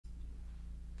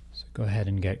Go ahead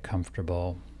and get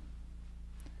comfortable.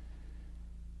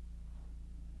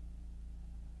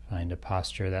 Find a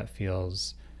posture that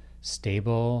feels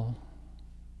stable,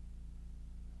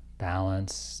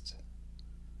 balanced,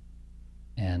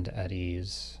 and at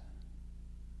ease.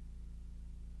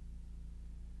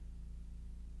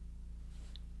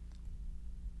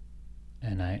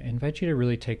 And I invite you to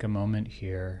really take a moment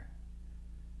here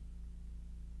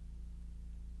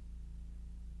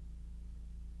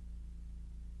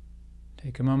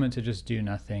Take a moment to just do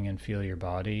nothing and feel your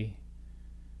body.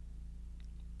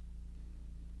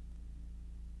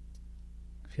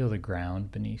 Feel the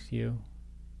ground beneath you.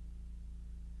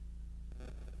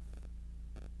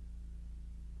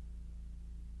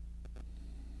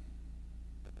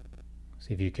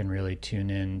 See if you can really tune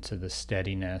in to the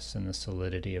steadiness and the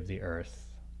solidity of the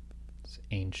earth. This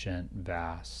ancient,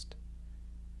 vast,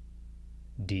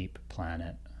 deep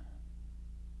planet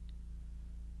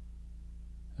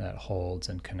that holds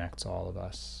and connects all of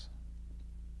us.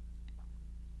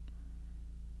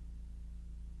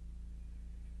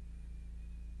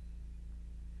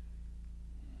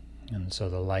 And so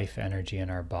the life energy in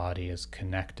our body is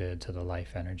connected to the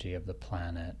life energy of the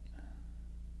planet.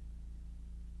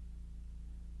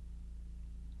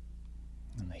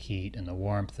 And the heat and the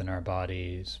warmth in our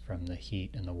bodies from the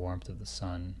heat and the warmth of the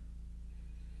sun.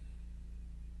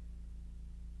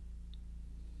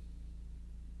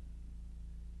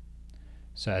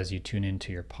 So as you tune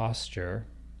into your posture,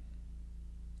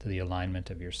 to the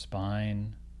alignment of your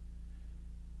spine,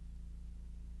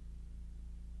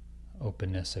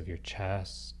 openness of your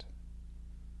chest,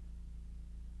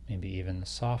 maybe even the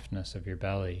softness of your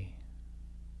belly,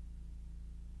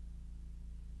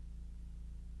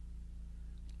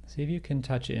 see if you can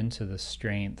touch into the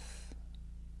strength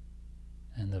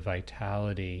and the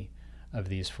vitality of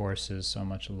these forces so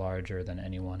much larger than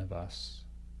any one of us.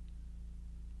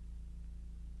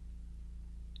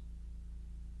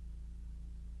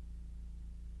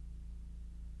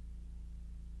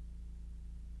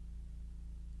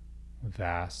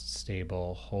 Vast,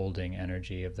 stable, holding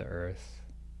energy of the earth.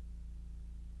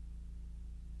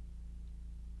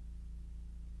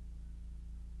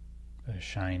 The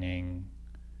shining,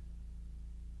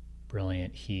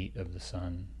 brilliant heat of the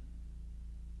sun.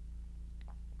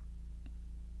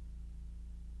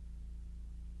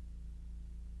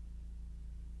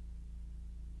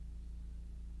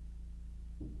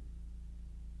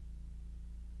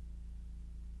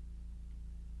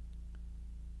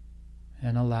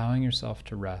 And allowing yourself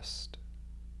to rest.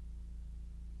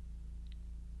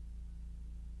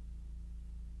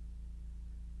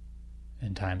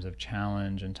 In times of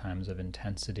challenge, in times of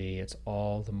intensity, it's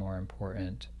all the more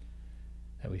important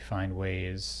that we find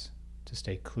ways to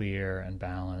stay clear and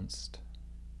balanced.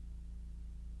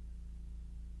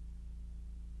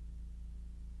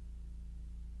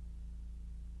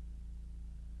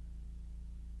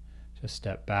 Just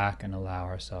step back and allow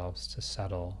ourselves to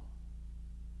settle.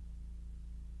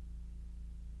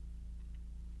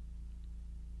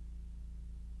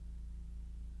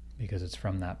 Because it's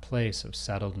from that place of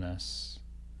settledness,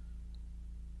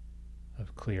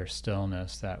 of clear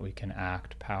stillness, that we can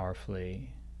act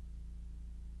powerfully,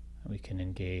 that we can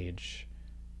engage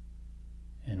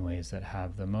in ways that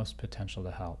have the most potential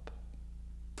to help.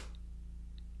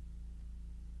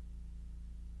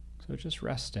 So just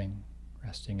resting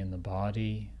in the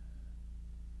body,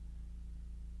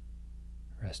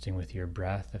 resting with your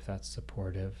breath if that's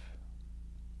supportive.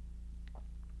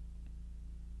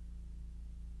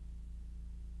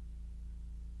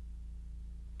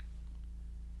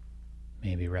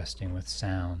 Maybe resting with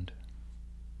sound.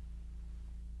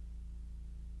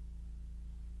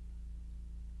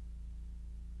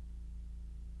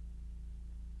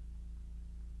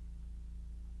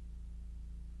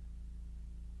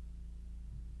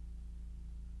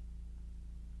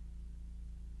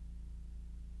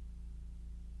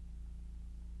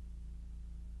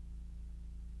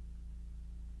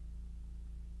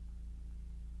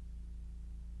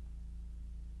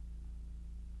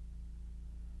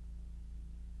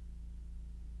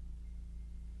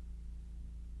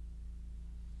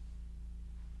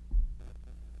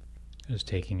 Just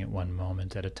taking it one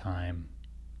moment at a time.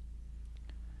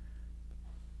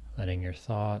 Letting your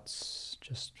thoughts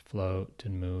just float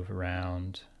and move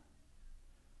around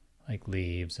like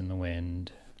leaves in the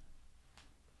wind.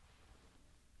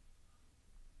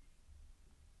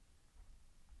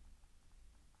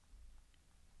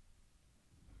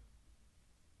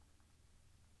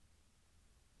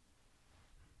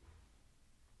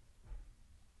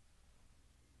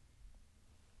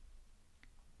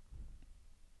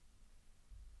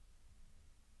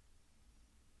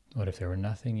 What if there were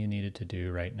nothing you needed to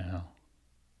do right now?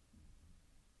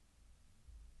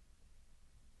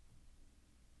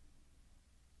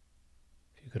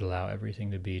 If you could allow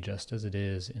everything to be just as it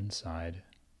is inside.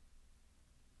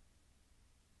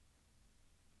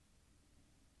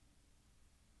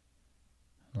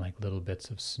 Like little bits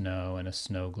of snow in a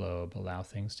snow globe, allow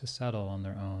things to settle on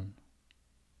their own.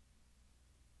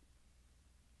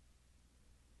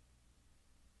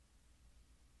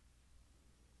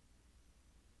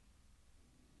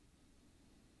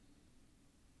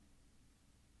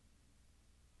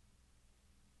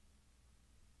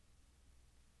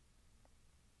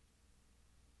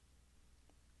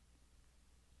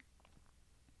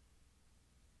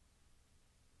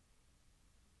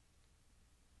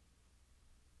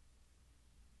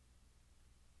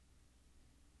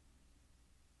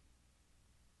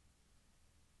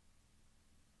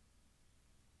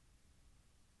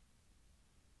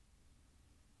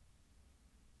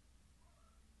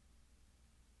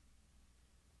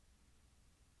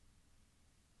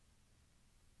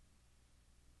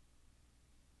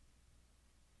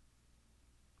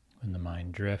 When the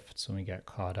mind drifts, when we get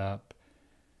caught up,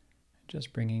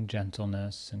 just bringing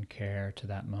gentleness and care to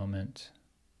that moment,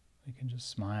 we can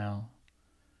just smile,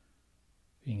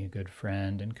 being a good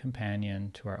friend and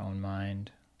companion to our own mind,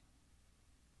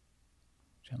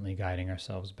 gently guiding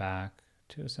ourselves back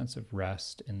to a sense of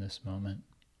rest in this moment.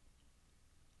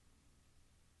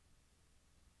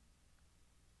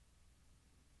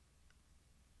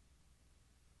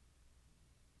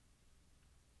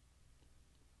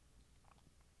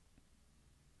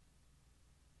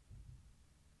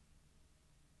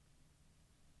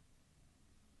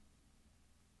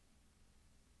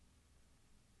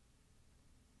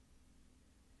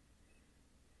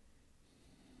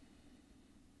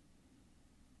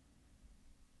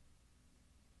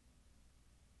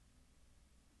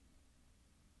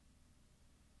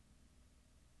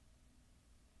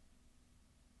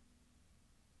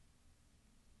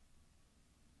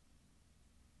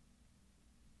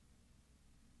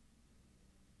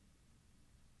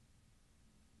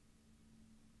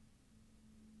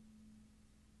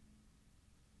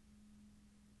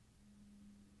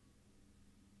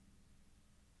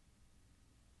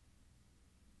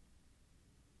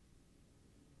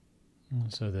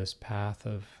 And so this path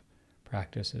of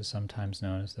practice is sometimes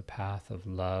known as the path of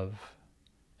love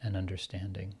and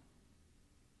understanding.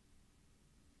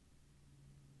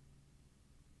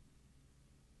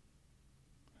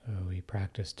 So we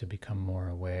practice to become more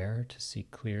aware, to see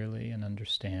clearly and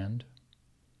understand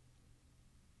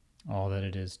all that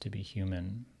it is to be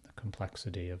human, the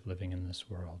complexity of living in this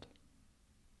world.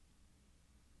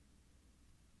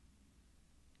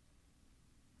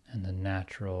 And the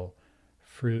natural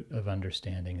fruit of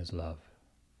understanding is love.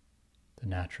 The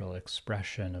natural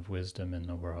expression of wisdom in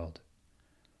the world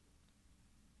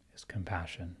is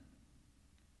compassion.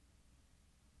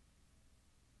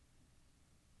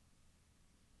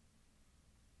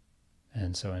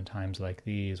 And so in times like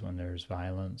these, when there's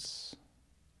violence,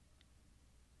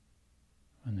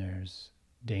 when there's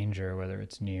danger, whether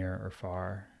it's near or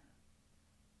far,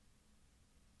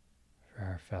 for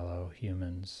our fellow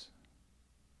humans,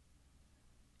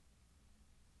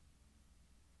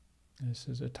 this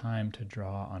is a time to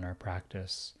draw on our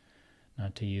practice,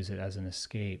 not to use it as an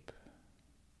escape,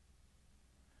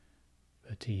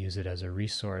 but to use it as a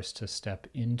resource to step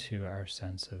into our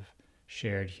sense of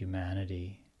shared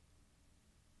humanity,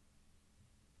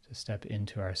 to step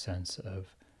into our sense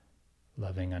of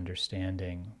loving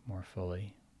understanding more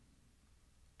fully.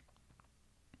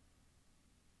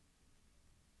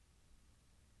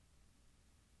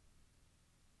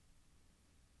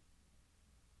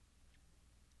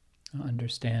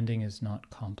 Understanding is not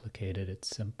complicated, it's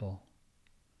simple.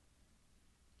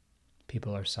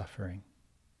 People are suffering.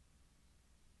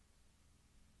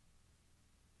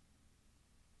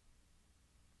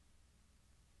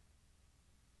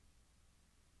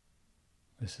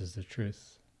 This is the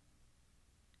truth.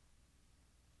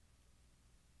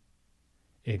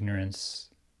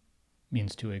 Ignorance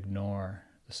means to ignore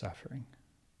the suffering,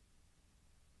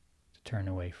 to turn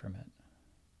away from it.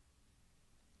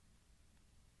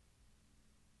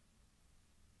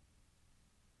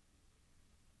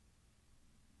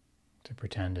 To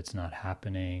pretend it's not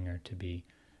happening, or to be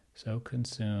so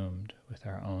consumed with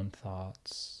our own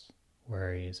thoughts,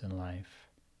 worries in life,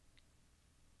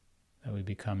 that we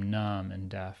become numb and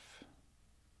deaf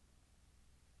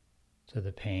to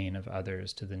the pain of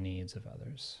others, to the needs of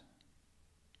others.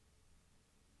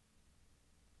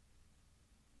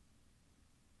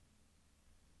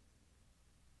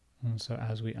 And so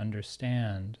as we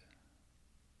understand,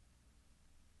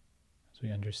 as As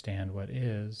we understand what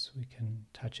is, we can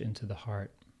touch into the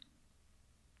heart,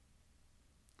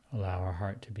 allow our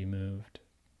heart to be moved.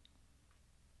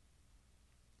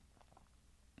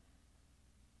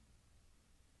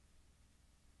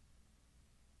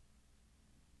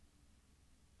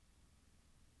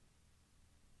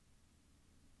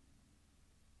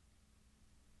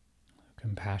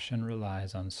 Compassion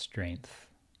relies on strength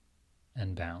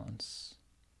and balance.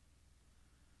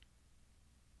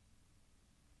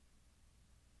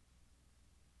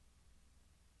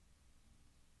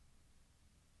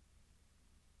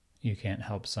 You can't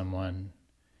help someone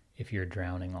if you're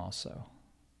drowning also.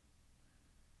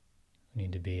 You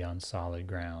need to be on solid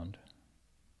ground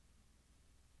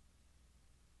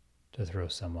to throw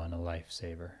someone a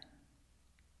lifesaver.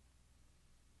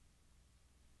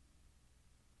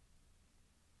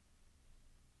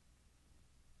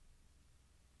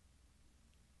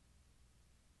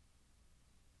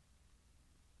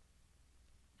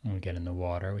 When we get in the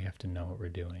water, we have to know what we're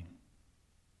doing.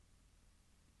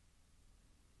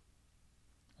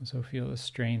 And so feel the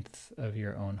strength of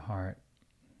your own heart,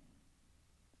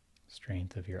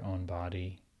 strength of your own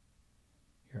body,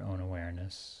 your own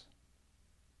awareness.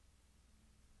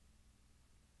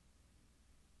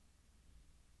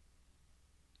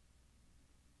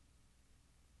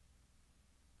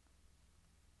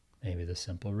 Maybe the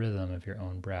simple rhythm of your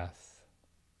own breath.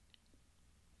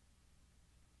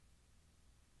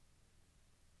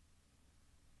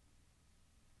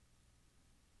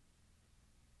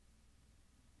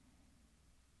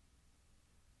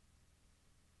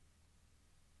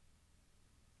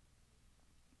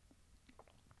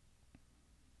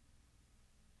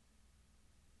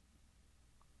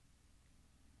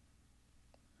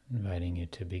 Inviting you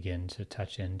to begin to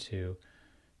touch into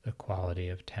the quality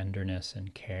of tenderness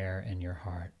and care in your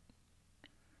heart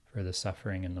for the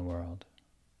suffering in the world.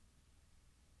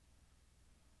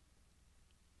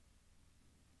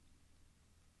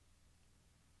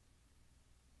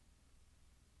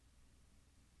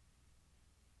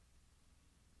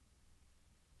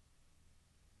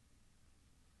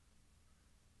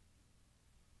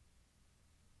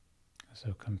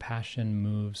 So compassion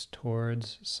moves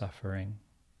towards suffering,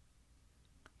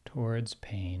 towards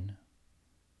pain,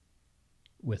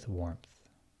 with warmth,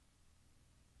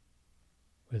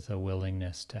 with a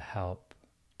willingness to help,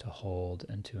 to hold,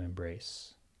 and to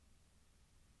embrace.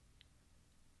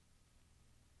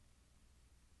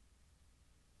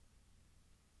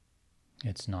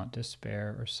 It's not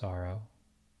despair or sorrow.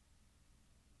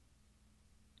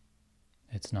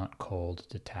 It's not cold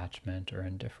detachment or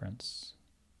indifference.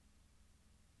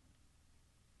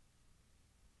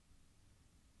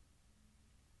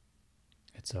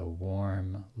 It's a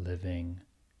warm, living,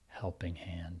 helping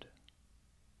hand.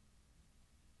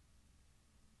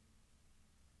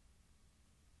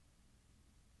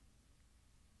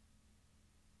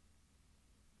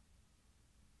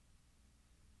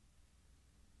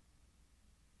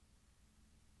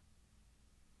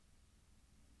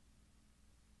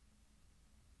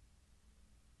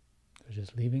 So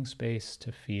just leaving space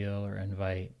to feel or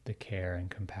invite the care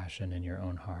and compassion in your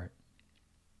own heart.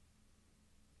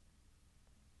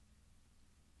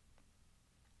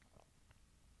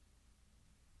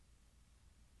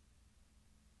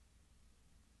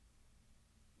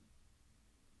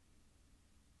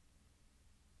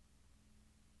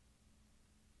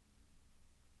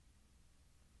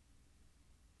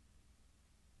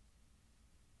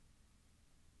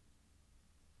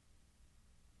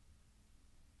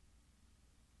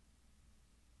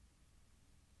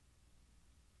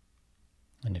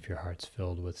 And if your heart's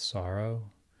filled with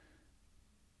sorrow,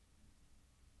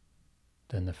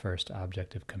 then the first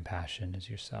object of compassion is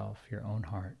yourself, your own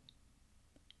heart.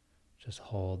 Just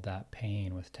hold that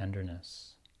pain with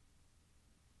tenderness.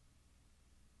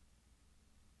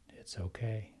 It's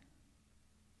okay.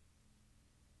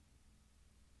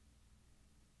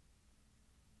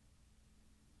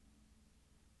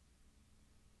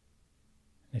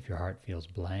 If your heart feels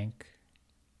blank,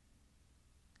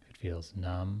 if it feels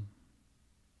numb,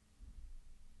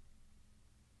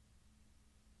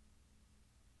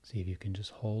 see if you can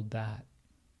just hold that.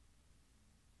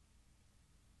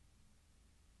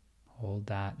 Hold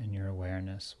that in your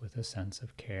awareness with a sense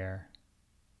of care.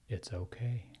 It's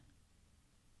okay.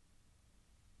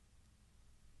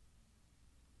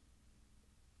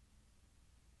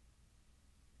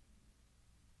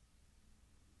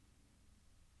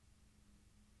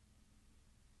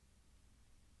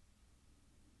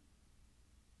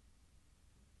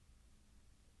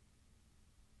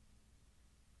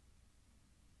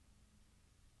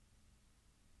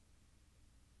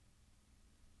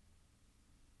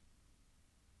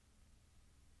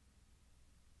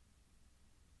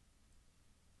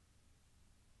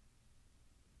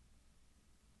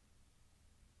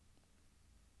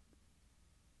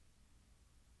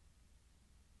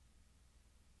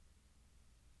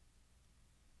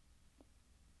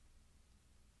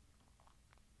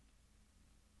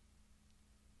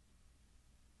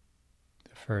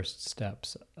 first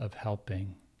steps of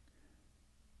helping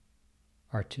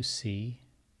are to see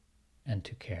and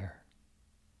to care.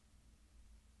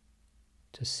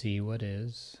 To see what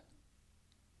is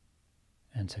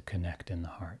and to connect in the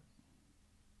heart.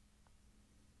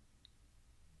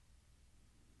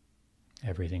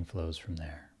 Everything flows from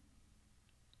there.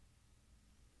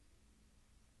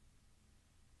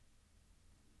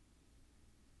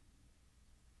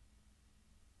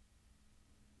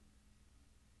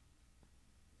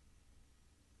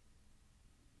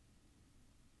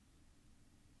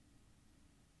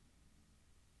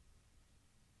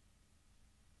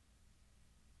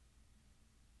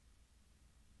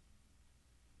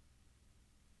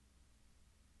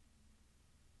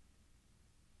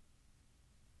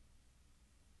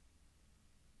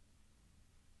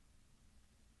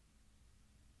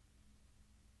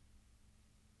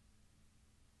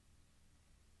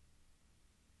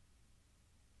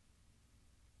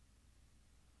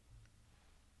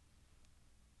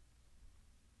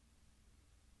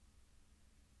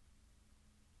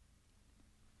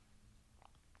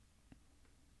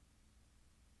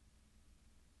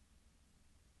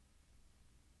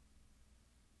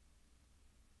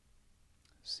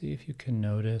 See if you can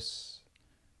notice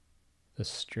the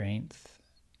strength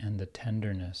and the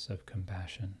tenderness of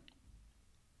compassion.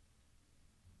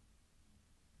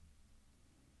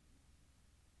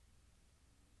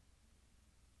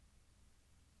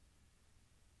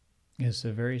 It's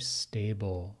a very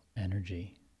stable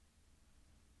energy.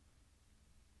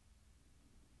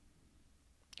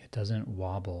 It doesn't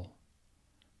wobble.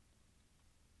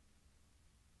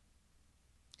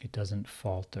 It doesn't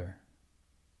falter.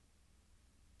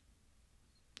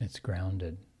 It's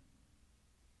grounded.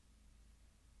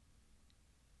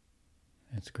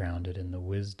 It's grounded in the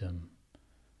wisdom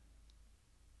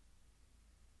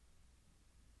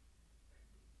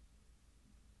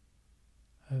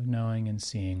of knowing and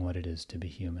seeing what it is to be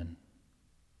human.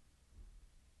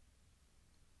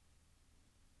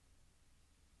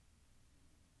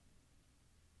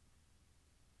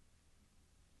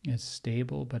 It's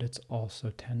stable, but it's also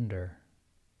tender.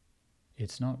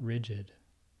 It's not rigid.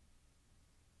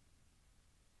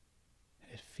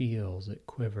 It feels, it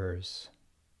quivers.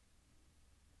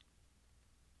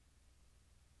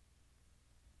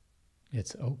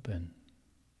 It's open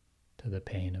to the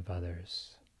pain of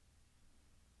others,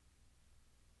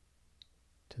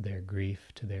 to their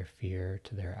grief, to their fear,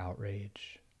 to their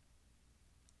outrage.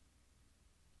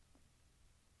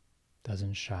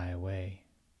 Doesn't shy away.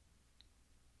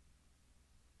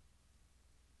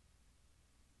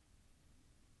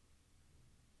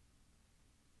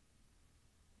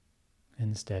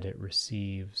 Instead, it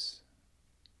receives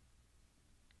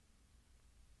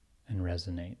and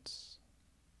resonates.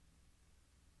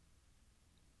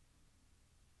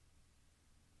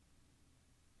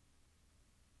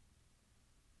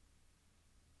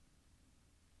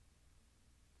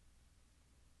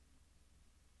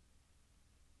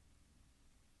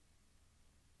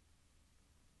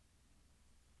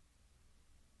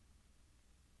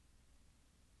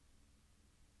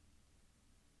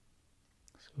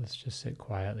 So let's just sit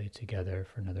quietly together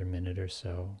for another minute or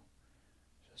so,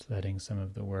 just letting some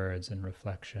of the words and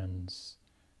reflections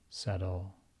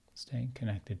settle, staying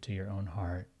connected to your own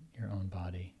heart, your own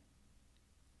body,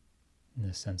 and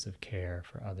this sense of care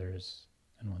for others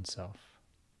and oneself,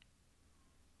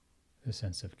 the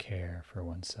sense of care for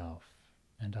oneself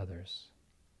and others.